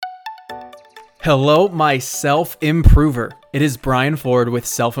Hello, my self-improver. It is Brian Ford with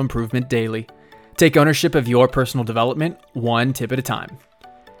Self-Improvement Daily. Take ownership of your personal development, one tip at a time.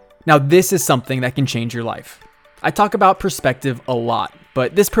 Now, this is something that can change your life. I talk about perspective a lot,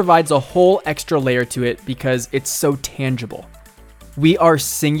 but this provides a whole extra layer to it because it's so tangible. We are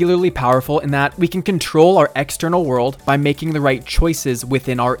singularly powerful in that we can control our external world by making the right choices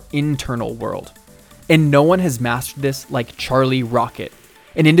within our internal world. And no one has mastered this like Charlie Rocket,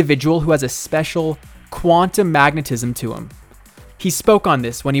 an individual who has a special quantum magnetism to him. He spoke on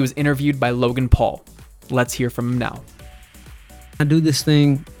this when he was interviewed by Logan Paul. Let's hear from him now. I do this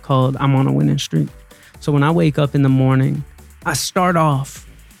thing called I'm on a winning streak. So when I wake up in the morning, I start off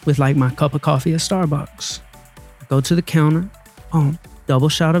with like my cup of coffee at Starbucks. I go to the counter, boom, double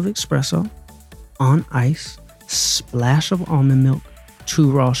shot of espresso, on ice, splash of almond milk, 2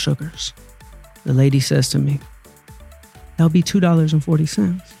 raw sugars. The lady says to me, "That'll be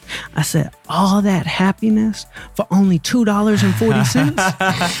 $2.40. I said, all that happiness for only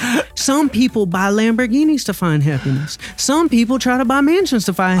 $2.40? Some people buy Lamborghinis to find happiness. Some people try to buy mansions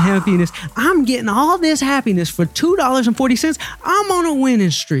to find happiness. I'm getting all this happiness for $2.40. I'm on a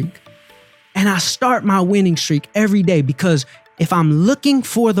winning streak. And I start my winning streak every day because if I'm looking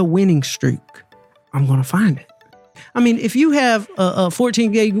for the winning streak, I'm going to find it. I mean, if you have a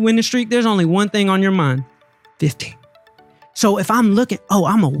 14-day winning streak, there's only one thing on your mind, 15. So if I'm looking,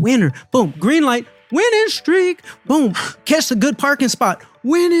 I'm a winner, boom, green light, winning streak, boom, catch a good parking spot,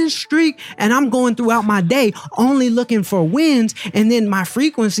 winning streak. And I'm going throughout my day only looking for wins. And then my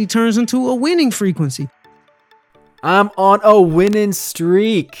frequency turns into a winning frequency. I'm on a winning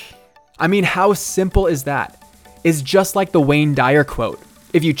streak. I mean, how simple is that? It's just like the Wayne Dyer quote.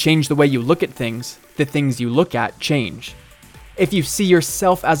 If you change the way you look at things, the things you look at change. If you see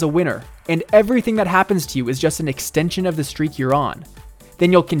yourself as a winner, and everything that happens to you is just an extension of the streak you're on,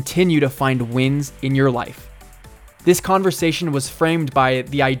 then you'll continue to find wins in your life. This conversation was framed by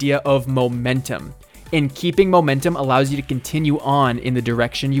the idea of momentum, and keeping momentum allows you to continue on in the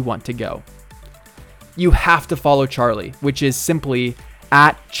direction you want to go. You have to follow Charlie, which is simply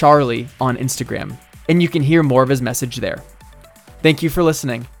 @Charlie on Instagram, and you can hear more of his message there. Thank you for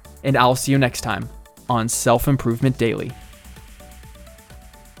listening, and I'll see you next time on Self-Improvement Daily.